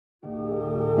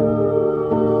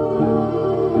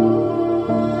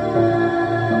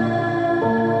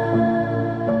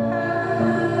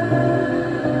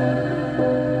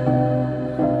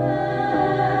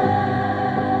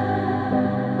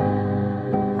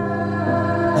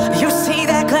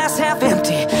glass half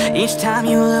empty each time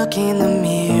you look in the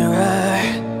mirror.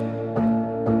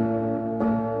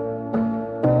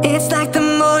 It's like the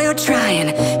more you're trying,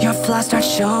 your flaws start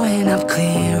showing up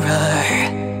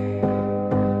clearer.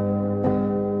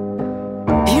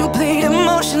 You bleed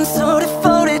emotions so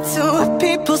devoted to what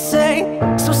people say,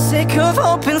 so sick of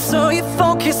hoping, so you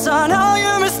focus on all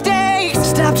your mistakes.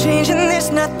 Stop changing,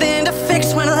 there's nothing to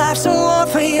fix when life's a war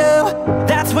for you.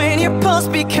 That's when your pulse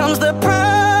becomes the proof.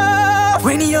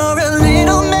 When you're a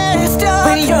little messed up,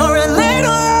 when you're a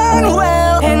little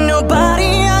unwell, and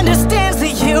nobody understands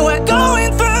that you are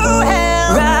going through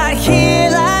hell. Right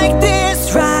here like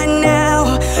this, right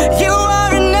now, you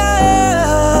are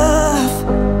enough.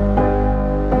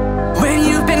 When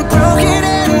you've been broken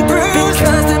and bruised,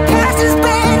 because the past has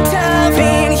been tough,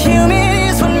 being human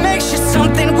is what makes you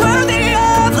something worthy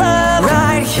of love.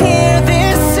 Right here,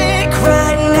 this sick,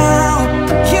 right now,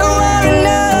 you are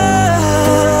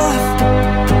enough.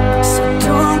 So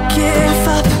don't give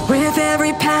up. With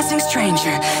every passing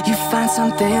stranger, you find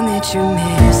something that you're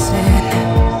missing.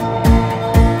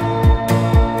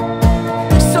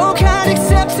 So kind,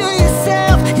 accept to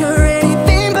yourself, you're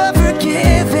anything but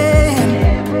forgiving.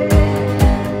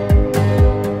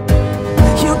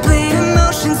 You bleed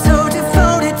emotions so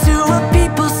devoted to what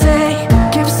people say.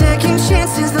 Give second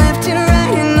chances left and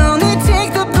right and only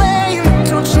take the blame.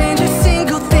 Don't change a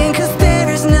single thing, cause there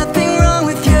is nothing wrong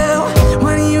with you.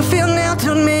 What do you feel now?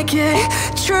 Don't make it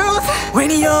truth. When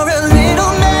you're a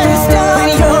little messed up, when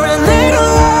you're a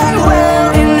little unwell,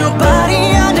 and nobody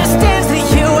understands that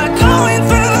you are going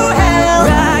through hell.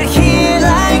 Right here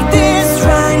like this,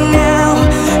 right now,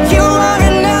 you are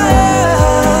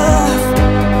enough.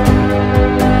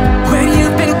 When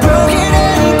you've been broken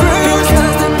and bruised,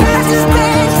 because the past has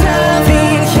been tough,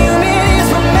 being human is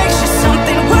what makes you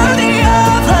something worthy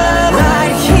of love.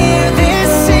 Right here,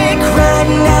 this sick, right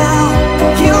now,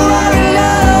 you are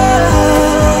enough.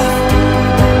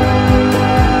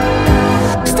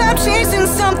 Stop chasing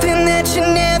something that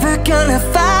you're never gonna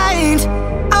find.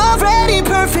 Already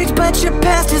perfect, but your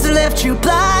past has left you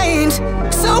blind.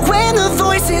 So when the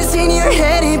voices in your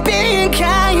head ain't being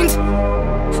kind,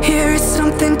 here is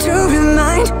something to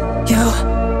remind you.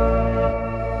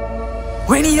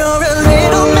 When you're a